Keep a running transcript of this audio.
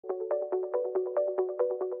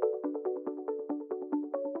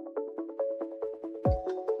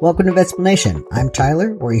Welcome to Vetsplanation. I'm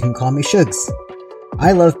Tyler, or you can call me Shugs.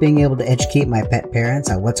 I love being able to educate my pet parents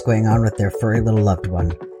on what's going on with their furry little loved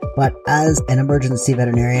one. But as an emergency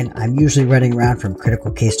veterinarian, I'm usually running around from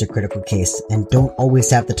critical case to critical case and don't always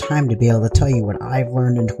have the time to be able to tell you what I've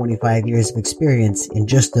learned in 25 years of experience in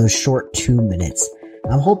just those short 2 minutes.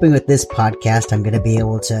 I'm hoping with this podcast I'm going to be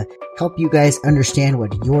able to help you guys understand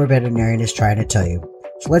what your veterinarian is trying to tell you.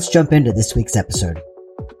 So let's jump into this week's episode.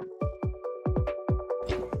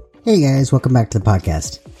 Hey guys, welcome back to the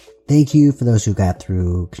podcast. Thank you for those who got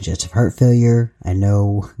through congestive heart failure. I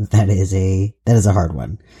know that is a hard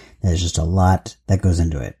one. There's just a lot that goes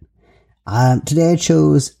into it. Today I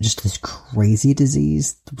chose just this crazy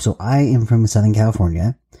disease. So I am from Southern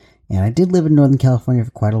California, and I did live in Northern California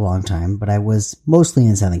for quite a long time, but I was mostly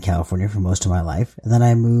in Southern California for most of my life. And then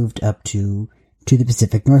I moved up to the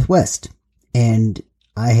Pacific Northwest. And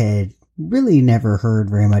I had really never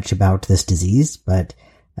heard very much about this disease, but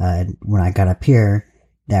when I got up here,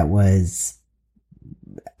 I've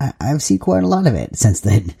seen quite a lot of it since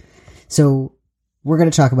then. So we're going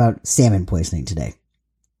to talk about salmon poisoning today.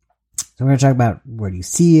 So we're going to talk about where do you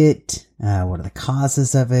see it, what are the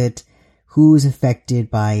causes of it, who's affected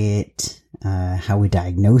by it, how we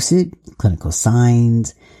diagnose it, clinical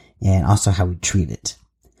signs, and also how we treat it.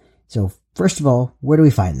 So first of all, where do we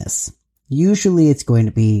find this? Usually it's going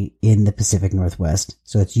to be in the Pacific Northwest.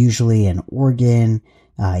 So it's usually in Oregon.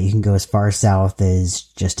 You can go as far south as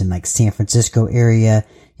just in like San Francisco area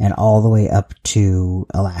and all the way up to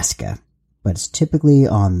Alaska. But it's typically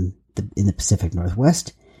in the Pacific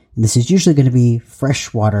Northwest. And this is usually going to be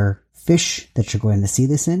freshwater fish that you're going to see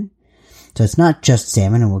this in. So it's not just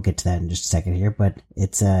salmon, and we'll get to that in just a second here, but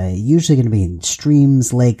it's usually going to be in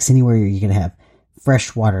streams, lakes, anywhere you're going to have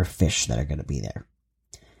freshwater fish that are going to be there.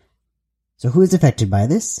 So who is affected by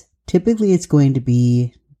this? Typically it's going to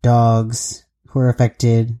be dogs who are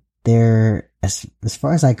affected. As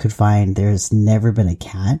far as I could find, there's never been a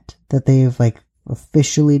cat that they've like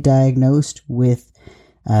officially diagnosed with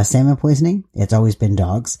salmon poisoning. It's always been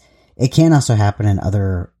dogs. It can also happen in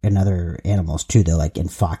other animals too, though, like in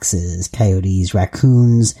foxes, coyotes,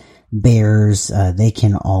 raccoons, bears. They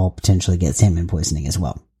can all potentially get salmon poisoning as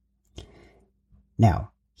well.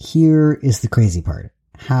 Now, here is the crazy part.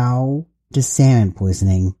 How does salmon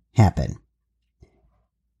poisoning happen?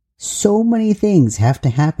 So many things have to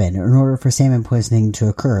happen in order for salmon poisoning to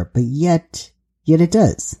occur, but yet it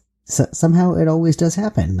does. So somehow it always does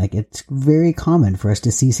happen. Like, it's very common for us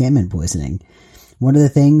to see salmon poisoning. One of the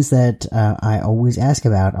things that I always ask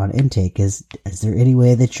about on intake is there any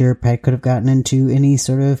way that your pet could have gotten into any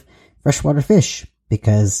sort of freshwater fish?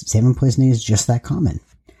 Because salmon poisoning is just that common.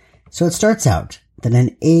 So it starts out that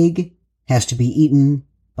an egg has to be eaten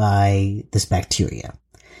by this bacteria.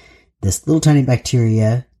 This little tiny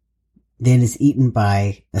bacteria then is eaten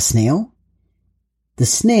by a snail. The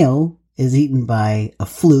snail is eaten by a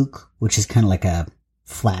fluke, which is kind of like a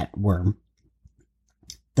flat worm.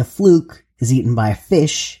 The fluke is eaten by a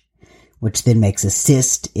fish, which then makes a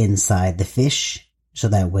cyst inside the fish, so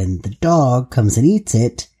that when the dog comes and eats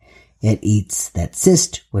it, it eats that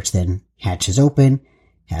cyst, which then hatches open,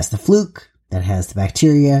 has the fluke, that has the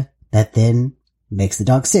bacteria, that then makes the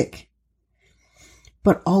dog sick.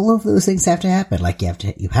 But all of those things have to happen. Like you have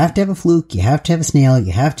to have a fluke, you have to have a snail,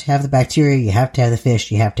 you have to have the bacteria, you have to have the fish,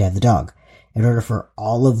 you have to have the dog. In order for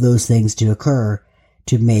all of those things to occur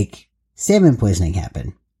to make salmon poisoning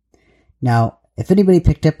happen. Now, if anybody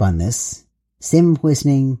picked up on this, salmon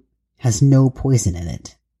poisoning has no poison in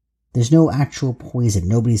it. There's no actual poison.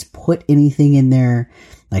 Nobody's put anything in there.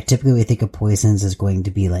 Like typically we think of poisons as going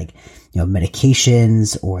to be like,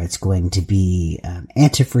 medications, or it's going to be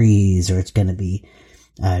antifreeze, or it's going to be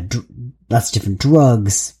lots of different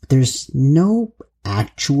drugs. But there's no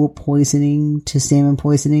actual poisoning to salmon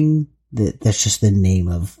poisoning. That's just the name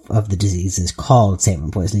of the disease is called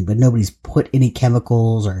salmon poisoning, but nobody's put any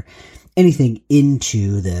chemicals or anything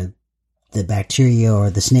into the bacteria or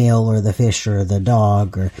the snail or the fish or the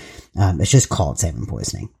dog, or it's just called salmon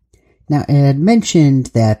poisoning. Now, I had mentioned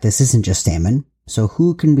that this isn't just salmon, so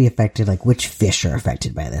who can be affected, like which fish are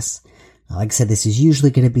affected by this? Like I said, this is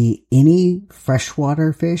usually going to be any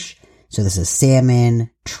freshwater fish. So this is salmon,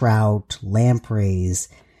 trout, lampreys,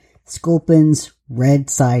 sculpins,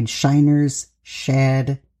 red-side shiners,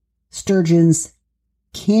 shad, sturgeons,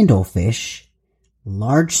 candlefish,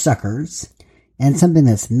 large suckers, and something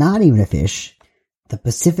that's not even a fish, the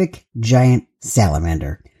Pacific giant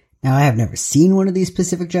salamander. Now, I have never seen one of these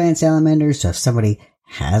Pacific giant salamanders, so if somebody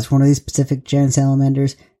has one of these Pacific giant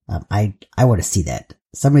salamanders, I want to see that.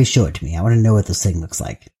 Somebody show it to me. I want to know what this thing looks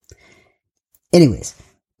like. Anyways,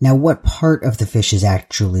 now what part of the fish is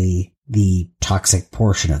actually the toxic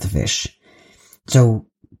portion of the fish. So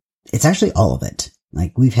it's actually all of it.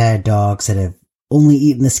 Like, we've had dogs that have only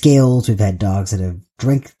eaten the scales. We've had dogs that have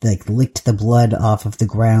licked the blood off of the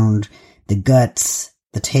ground, the guts,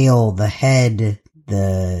 the tail, the head,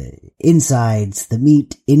 the insides, the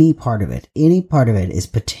meat, any part of it is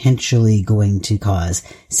potentially going to cause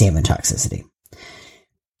salmon toxicity.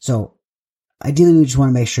 So ideally, we just want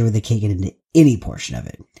to make sure they can't get into any portion of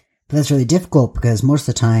it. But that's really difficult because most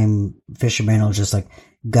of the time fishermen will just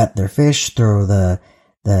gut their fish, throw the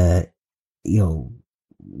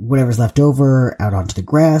whatever's left over out onto the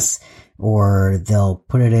grass, or they'll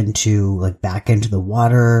put it back into the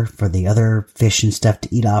water for the other fish and stuff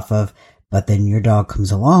to eat off of. But then your dog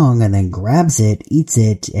comes along and then grabs it, eats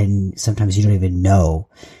it, and sometimes you don't even know.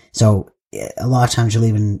 So a lot of times you'll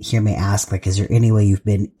even hear me ask, is there any way you've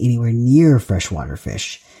been anywhere near freshwater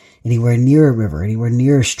fish, anywhere near a river, anywhere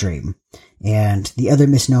near a stream? And the other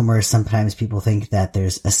misnomer is sometimes people think that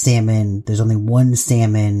there's only one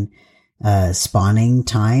salmon spawning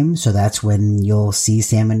time. So that's when you'll see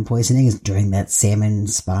salmon poisoning, is during that salmon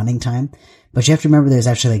spawning time. But you have to remember there's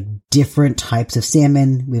actually different types of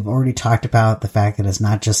salmon. We've already talked about the fact that it's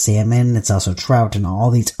not just salmon, it's also trout and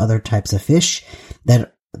all these other types of fish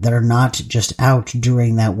that are not just out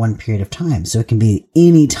during that one period of time. So it can be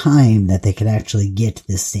any time that they could actually get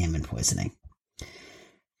this salmon poisoning.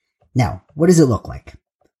 Now, what does it look like?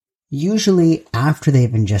 Usually after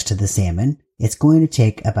they've ingested the salmon, it's going to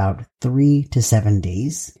take about 3 to 7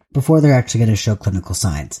 days before they're actually going to show clinical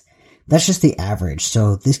signs. That's just the average.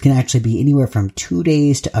 So this can actually be anywhere from 2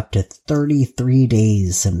 days to up to 33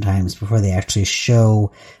 days sometimes before they actually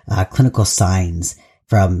show clinical signs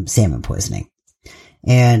from salmon poisoning.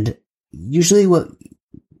 And usually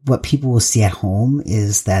what people will see at home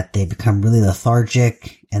is that they become really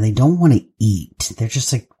lethargic and they don't want to eat. They're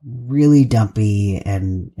just really dumpy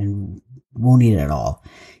and won't eat at all.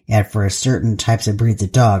 And for certain types of breeds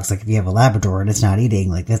of dogs, if you have a Labrador and it's not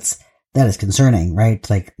eating, that is concerning, right?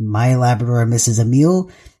 My Labrador misses a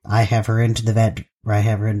meal, I have her into the vet, or I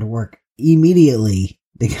have her into work immediately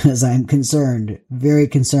because I'm very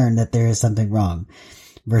concerned that there is something wrong.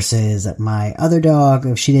 Versus my other dog,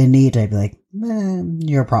 if she didn't eat, I'd be like,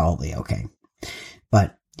 you're probably okay.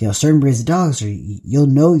 But, certain breeds of dogs, you'll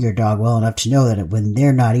know your dog well enough to know that when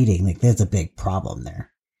they're not eating, there's a big problem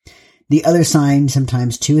there. The other sign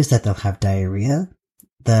sometimes too is that they'll have diarrhea.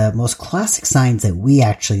 The most classic signs that we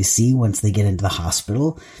actually see once they get into the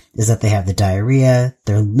hospital is that they have the diarrhea,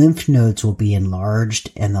 their lymph nodes will be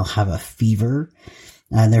enlarged, and they'll have a fever.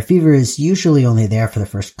 And their fever is usually only there for the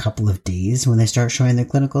first couple of days when they start showing their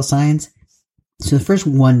clinical signs. So the first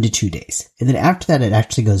 1 to 2 days. And then after that, it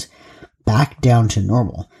actually goes back down to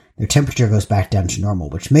normal. Their temperature goes back down to normal,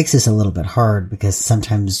 which makes this a little bit hard because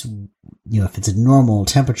sometimes, if it's a normal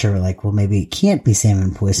temperature, maybe it can't be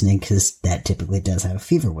salmon poisoning because that typically does have a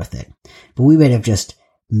fever with it. But we might have just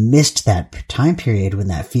missed that time period when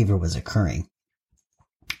that fever was occurring.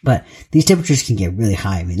 But these temperatures can get really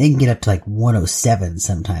high. They can get up to 107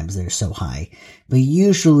 sometimes. They're so high. But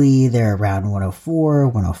usually they're around 104,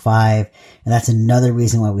 105. And that's another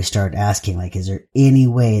reason why we start asking, is there any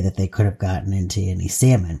way that they could have gotten into any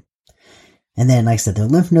salmon? And then, like I said, their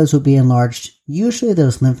lymph nodes will be enlarged. Usually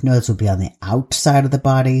those lymph nodes will be on the outside of the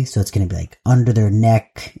body. So it's going to be under their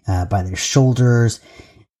neck, by their shoulders,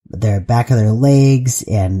 their back of their legs,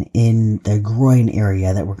 and in their groin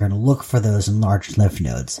area that we're going to look for those enlarged lymph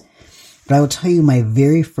nodes. But I will tell you, my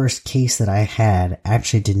very first case that I had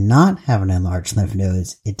actually did not have an enlarged lymph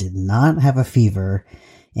nodes. It did not have a fever,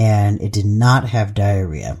 and it did not have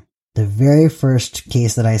diarrhea. The very first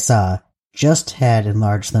case that I saw just had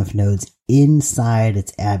enlarged lymph nodes inside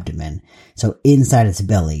its abdomen. So inside its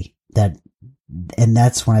belly. And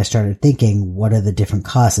that's when I started thinking, what are the different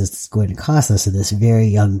causes it's going to cause us in this very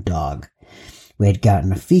young dog? We had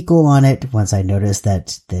gotten a fecal on it once I noticed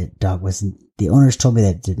that the dog the owners told me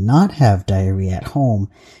that it did not have diarrhea at home,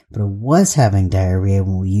 but it was having diarrhea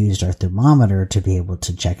when we used our thermometer to be able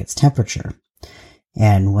to check its temperature.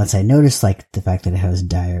 And once I noticed the fact that it has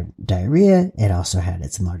diarrhea, it also had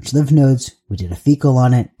its enlarged lymph nodes. We did a fecal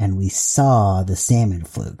on it and we saw the salmon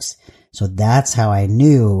flukes. So that's how I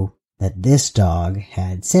knew that this dog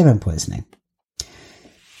had salmon poisoning.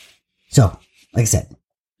 So, like I said,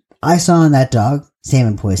 I saw in that dog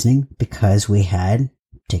salmon poisoning because we had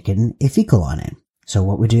taken a fecal on it. So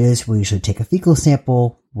what we do is we usually take a fecal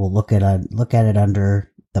sample, we'll look at it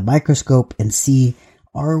under the microscope and see,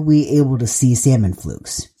 are we able to see salmon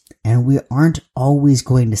flukes? And we aren't always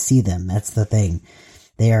going to see them. That's the thing.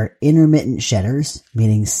 They are intermittent shedders,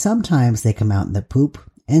 meaning sometimes they come out in the poop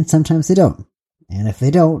and sometimes they don't. And if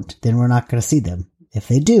they don't, then we're not going to see them. if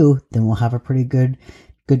they do, then we'll have a pretty good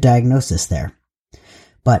diagnosis there.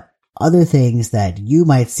 But other things that you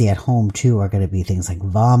might see at home too are going to be things like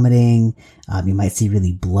vomiting. You might see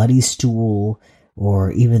really bloody stool,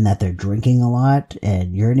 or even that they're drinking a lot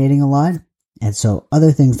and urinating a lot. And so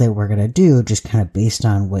other things that we're going to do, just kind of based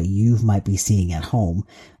on what you might be seeing at home,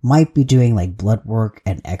 might be doing like blood work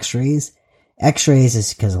and x-rays. X-rays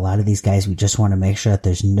is because a lot of these guys, we just want to make sure that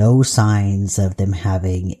there's no signs of them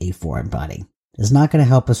having a foreign body. It's not going to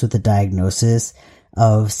help us with the diagnosis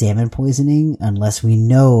of salmon poisoning unless we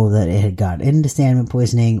know that it had got into salmon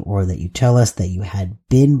poisoning, or that you tell us that you had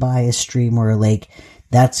been by a stream or a lake.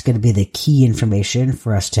 That's going to be the key information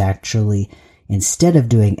for us to actually, instead of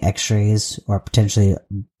doing x-rays, or potentially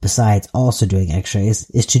besides also doing x-rays,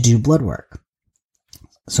 is to do blood work.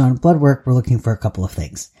 So on blood work, we're looking for a couple of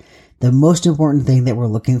things. The most important thing that we're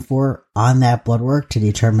looking for on that blood work to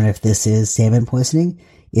determine if this is salmon poisoning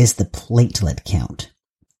is the platelet count.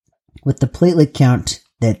 With the platelet count,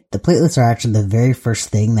 that the platelets are actually the very first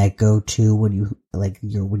thing that go to when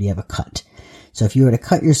you have a cut. So if you were to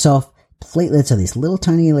cut yourself, platelets are these little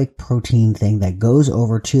tiny like protein thing that goes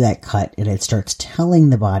over to that cut, and it starts telling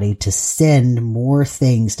the body to send more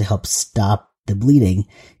things to help stop the bleeding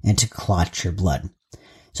and to clot your blood.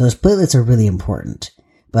 So those platelets are really important,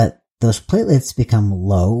 but those platelets become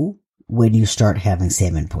low when you start having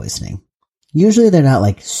salmon poisoning. Usually they're not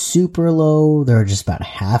like super low. They're just about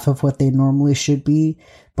half of what they normally should be.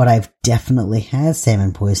 But I've definitely had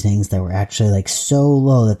salmon poisonings that were actually like so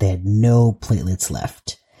low that they had no platelets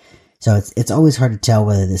left. So it's always hard to tell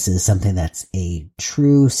whether this is something that's a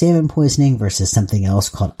true salmon poisoning versus something else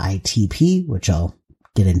called ITP, which I'll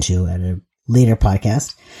get into at a later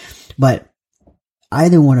podcast. But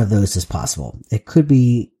either one of those is possible. It could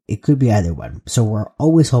be either one. So we're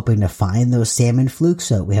always hoping to find those salmon flukes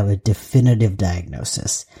so that we have a definitive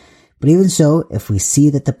diagnosis. But even so, if we see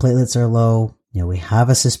that the platelets are low, we have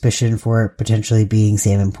a suspicion for it potentially being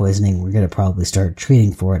salmon poisoning, we're going to probably start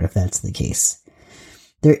treating for it if that's the case.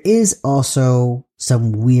 There is also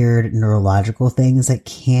some weird neurological things that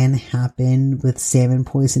can happen with salmon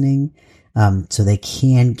poisoning. So they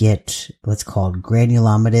can get what's called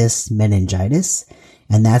granulomatous meningitis,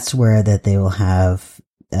 and that's where that they will have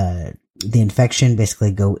the infection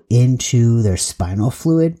basically go into their spinal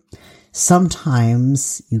fluid.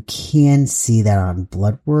 Sometimes you can see that on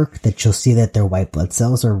blood work, that you'll see that their white blood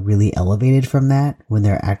cells are really elevated from that when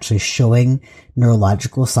they're actually showing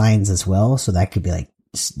neurological signs as well. So that could be like,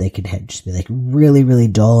 they could just be like really, really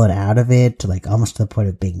dull and out of it, to like almost to the point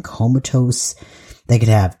of being comatose. They could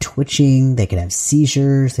have twitching, they could have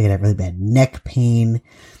seizures, they could have really bad neck pain.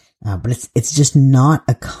 But it's just not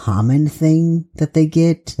a common thing that they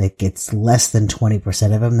get. Like it's less than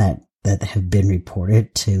 20% of them that have been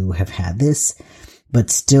reported to have had this,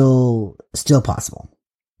 but still possible.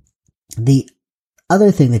 The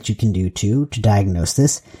other thing that you can do too to diagnose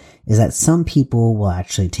this is that some people will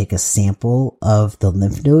actually take a sample of the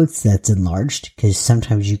lymph nodes that's enlarged, because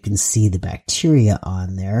sometimes you can see the bacteria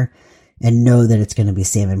on there and know that it's going to be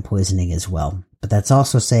salmon poisoning as well. But that's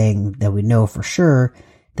also saying that we know for sure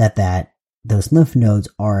that those lymph nodes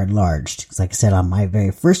are enlarged. Because like I said, on my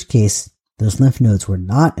very first case, those lymph nodes were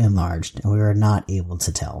not enlarged and we were not able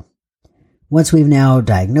to tell. Once we've now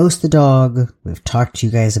diagnosed the dog, we've talked to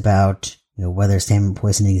you guys about whether salmon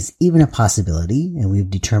poisoning is even a possibility, and we've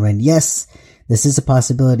determined, yes, this is a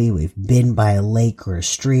possibility. We've been by a lake or a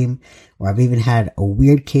stream, or I've even had a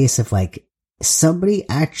weird case of like somebody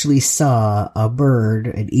actually saw a bird,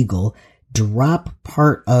 an eagle, drop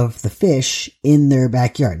part of the fish in their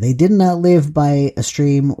backyard. They did not live by a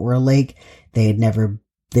stream or a lake. They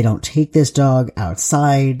don't take this dog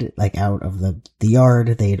outside, like out of the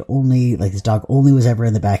yard. They had only, like this dog only was ever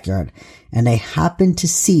in the backyard. And they happened to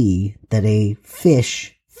see that a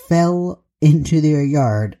fish fell into their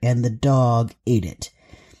yard and the dog ate it.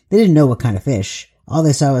 They didn't know what kind of fish. All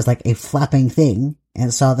they saw was like a flapping thing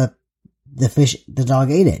and saw that the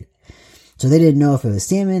dog ate it. So they didn't know if it was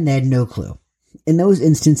salmon. They had no clue. In those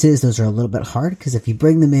instances, those are a little bit hard, because if you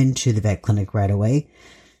bring them into the vet clinic right away,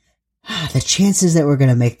 the chances that we're going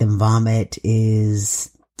to make them vomit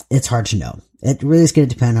it's hard to know. It really is going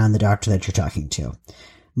to depend on the doctor that you're talking to.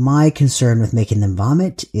 My concern with making them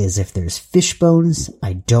vomit is if there's fish bones.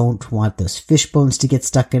 I don't want those fish bones to get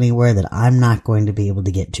stuck anywhere that I'm not going to be able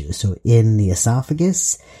to get to. So in the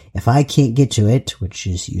esophagus, if I can't get to it, which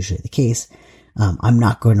is usually the case, I'm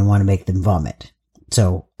not going to want to make them vomit.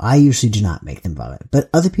 So I usually do not make them vomit, but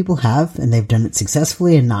other people have, and they've done it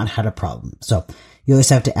successfully and not had a problem. So you always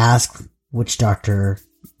have to ask which doctor,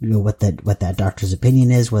 what that doctor's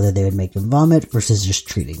opinion is, whether they would make them vomit versus just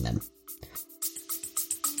treating them.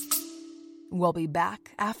 We'll be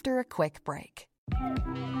back after a quick break.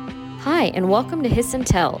 Hi, and welcome to Hiss and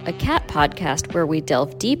Tell, a cat podcast where we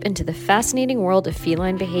delve deep into the fascinating world of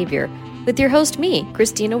feline behavior with your host, me,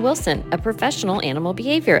 Christina Wilson, a professional animal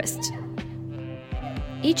behaviorist.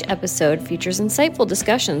 Each episode features insightful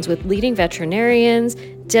discussions with leading veterinarians,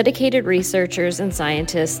 dedicated researchers and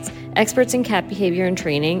scientists, experts in cat behavior and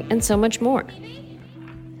training, and so much more.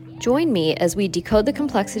 Join me as we decode the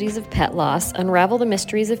complexities of pet loss, unravel the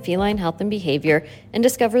mysteries of feline health and behavior, and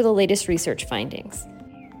discover the latest research findings.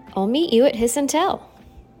 I'll meet you at Hiss and Tell.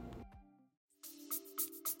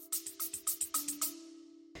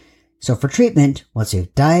 So for treatment, once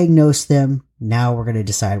you've diagnosed them, now we're going to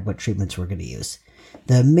decide what treatments we're going to use.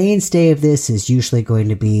 The mainstay of this is usually going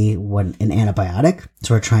to be an antibiotic.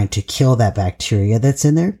 So we're trying to kill that bacteria that's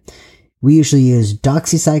in there. We usually use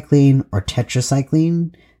doxycycline or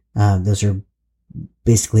tetracycline. Those are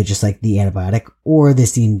basically just like the antibiotic, or the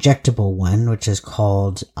injectable one, which is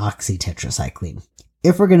called oxytetracycline.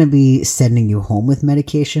 If we're going to be sending you home with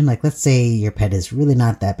medication, like let's say your pet is really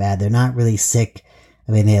not that bad, they're not really sick,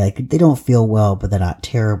 I mean, they don't feel well, but they're not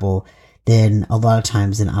terrible, then a lot of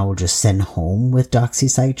times then I will just send home with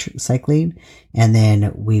doxycycline, and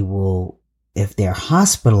then we will, if they're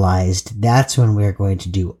hospitalized, that's when we're going to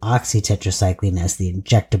do oxytetracycline as the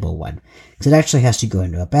injectable one. Because it actually has to go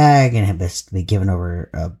into a bag and has to be given over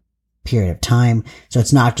a period of time. So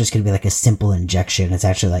it's not just going to be like a simple injection. It's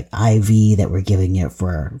actually like IV that we're giving it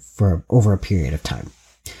for over a period of time.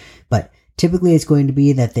 But typically it's going to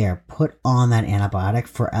be that they are put on that antibiotic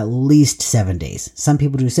for at least 7 days. Some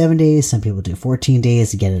people do 7 days, some people do 14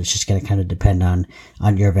 days. Again, it's just going to kind of depend on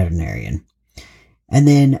your veterinarian. And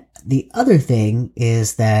then the other thing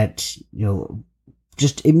is that,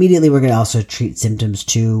 just immediately we're going to also treat symptoms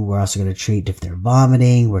too. We're also going to treat if they're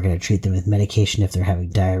vomiting. We're going to treat them with medication if they're having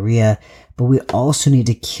diarrhea. But we also need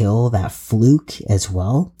to kill that fluke as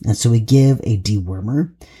well. And so we give a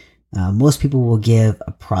dewormer. Most people will give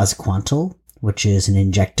a praziquantel, which is an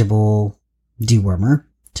injectable dewormer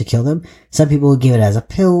to kill them. Some people will give it as a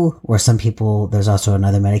pill, or some people, there's also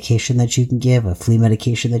another medication that you can give, a flea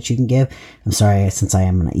medication that you can give. I'm sorry, since I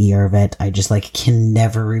am an ER vet, I just can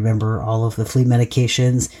never remember all of the flea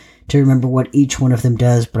medications to remember what each one of them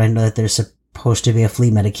does, but I know that there's supposed to be a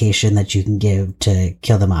flea medication that you can give to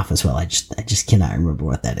kill them off as well. I just cannot remember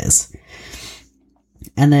what that is.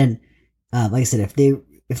 And then, like I said,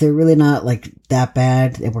 if they're really not that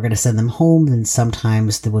bad and we're going to send them home, then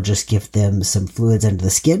sometimes we'll just give them some fluids under the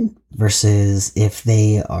skin, versus if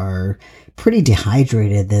they are pretty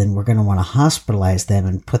dehydrated, then we're going to want to hospitalize them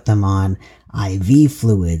and put them on IV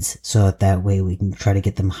fluids so that way we can try to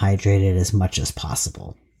get them hydrated as much as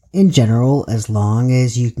possible. In general, as long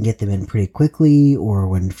as you can get them in pretty quickly or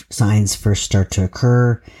when signs first start to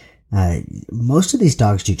occur, most of these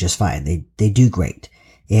dogs do just fine. They do great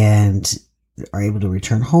and are able to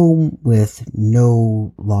return home with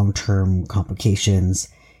no long-term complications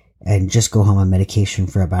and just go home on medication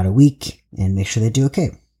for about a week and make sure they do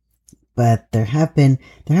okay. But there have been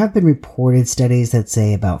reported studies that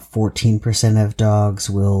say about 14% of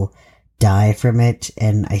dogs will die from it,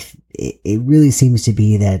 and it really seems to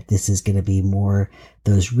be that this is going to be more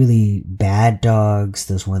those really bad dogs,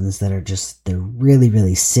 those ones that are they're really,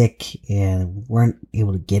 really sick and weren't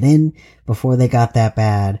able to get in before they got that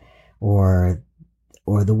bad, or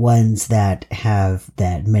the ones that have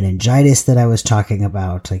that meningitis that I was talking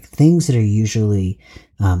about, things that are usually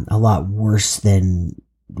a lot worse than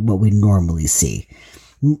what we normally see.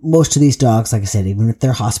 Most of these dogs, like I said, even if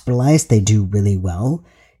they're hospitalized, they do really well.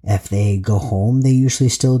 If they go home, they usually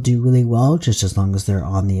still do really well, just as long as they're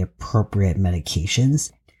on the appropriate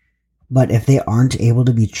medications. But if they aren't able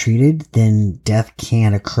to be treated, then death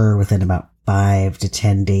can occur within about 5 to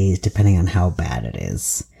 10 days, depending on how bad it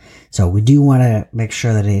is. So we do want to make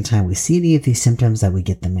sure that anytime we see any of these symptoms that we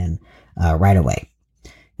get them in right away.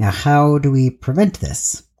 Now, how do we prevent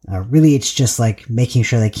this? Really, it's just making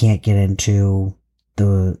sure they can't get into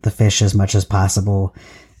the fish as much as possible.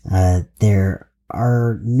 There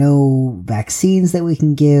are no vaccines that we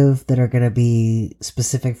can give that are going to be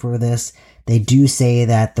specific for this. They do say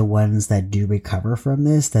that the ones that do recover from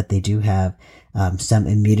this, that they do have some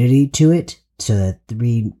immunity to it, so that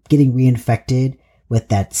getting reinfected with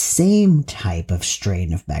that same type of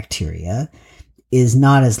strain of bacteria is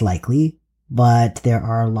not as likely, but there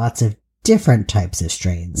are lots of different types of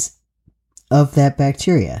strains of that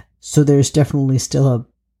bacteria. So there's definitely still a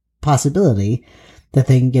possibility that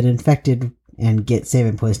they can get infected and get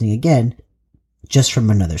salmon poisoning again, just from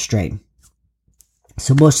another strain.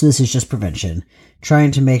 So most of this is just prevention,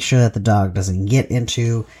 trying to make sure that the dog doesn't get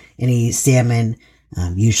into any salmon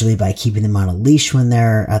usually by keeping them on a leash when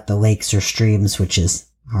they're at the lakes or streams, which is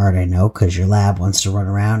hard, I know, because your lab wants to run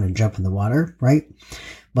around and jump in the water, right?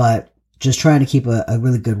 But just trying to keep a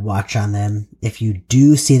really good watch on them. If you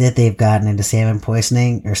do see that they've gotten into salmon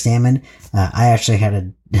poisoning or salmon, I actually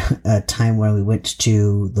had a time when we went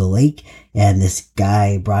to the lake and this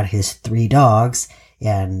guy brought his 3 dogs,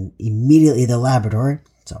 and immediately the Labrador,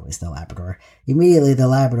 it's always the Labrador, immediately the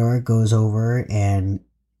Labrador goes over and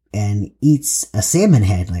eats a salmon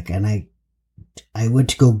head. And I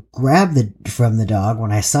went to go grab from the dog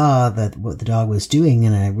when I saw what the dog was doing,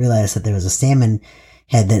 and I realized that there was a salmon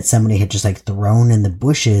head that somebody had just thrown in the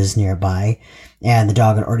bushes nearby, and the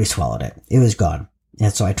dog had already swallowed it. It was gone.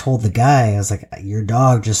 And so I told the guy, I was like, your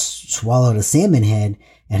dog just swallowed a salmon head,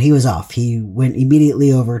 and he was off. He went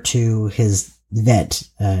immediately over to his vet,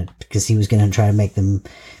 because he was going to try to make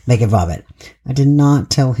it vomit. I did not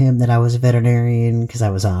tell him that I was a veterinarian because I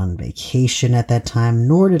was on vacation at that time,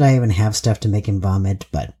 nor did I even have stuff to make him vomit,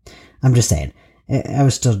 but I'm just saying, I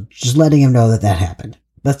was still just letting him know that happened.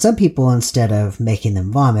 But some people, instead of making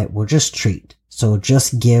them vomit, will just treat. So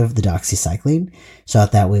just give the doxycycline, so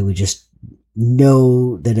that way we just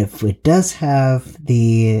know that if it does have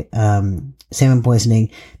the salmon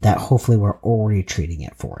poisoning, that hopefully we're already treating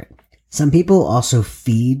it for it. Some people also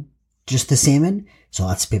feed just the salmon. So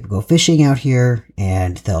lots of people go fishing out here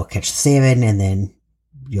and they'll catch the salmon and then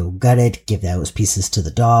you'll gut it, give those pieces to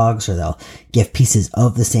the dogs, or they'll give pieces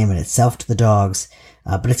of the salmon itself to the dogs.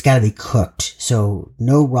 But it's got to be cooked. So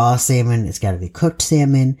no raw salmon. It's got to be cooked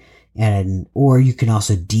salmon, or you can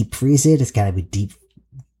also deep freeze it. It's got to be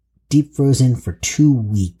deep frozen for 2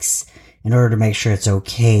 weeks in order to make sure it's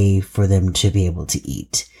okay for them to be able to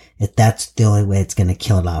eat. If that's the only way it's going to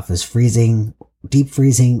kill it off, is deep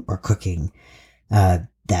freezing or cooking that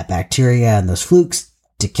bacteria and those flukes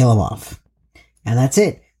to kill them off. And that's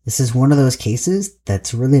it. This is one of those cases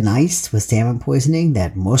that's really nice with salmon poisoning,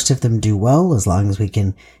 that most of them do well as long as we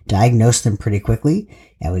can diagnose them pretty quickly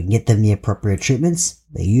and we can get them the appropriate treatments.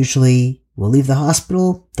 They usually will leave the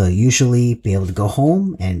hospital. They'll usually be able to go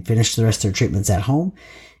home and finish the rest of their treatments at home.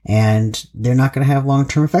 And they're not going to have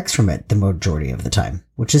long-term effects from it the majority of the time,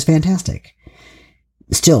 which is fantastic.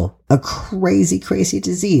 Still, a crazy, crazy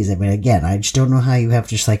disease. I mean, again, I just don't know how you have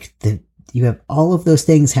just you have all of those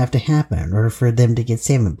things have to happen in order for them to get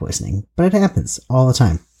salmon poisoning, but it happens all the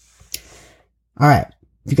time. All right.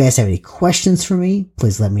 If you guys have any questions for me,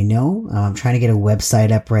 please let me know. I'm trying to get a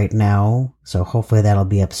website up right now, so hopefully that'll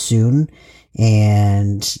be up soon.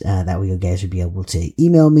 And that way you guys will be able to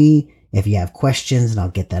email me if you have questions, and I'll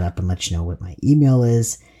get that up and let you know what my email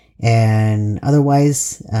is. And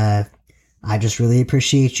otherwise, I just really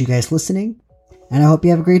appreciate you guys listening, and I hope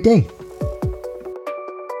you have a great day.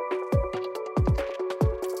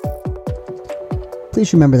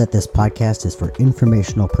 Please remember that this podcast is for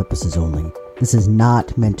informational purposes only. This is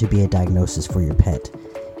not meant to be a diagnosis for your pet.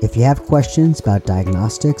 If you have questions about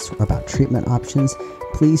diagnostics or about treatment options,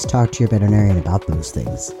 please talk to your veterinarian about those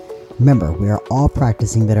things. Remember, we are all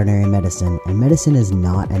practicing veterinary medicine, and medicine is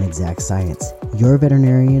not an exact science. Your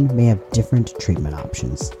veterinarian may have different treatment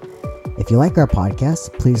options. If you like our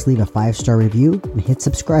podcast, please leave a 5-star review and hit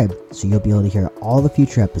subscribe so you'll be able to hear all the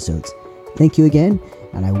future episodes. Thank you again,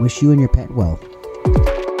 and I wish you and your pet well.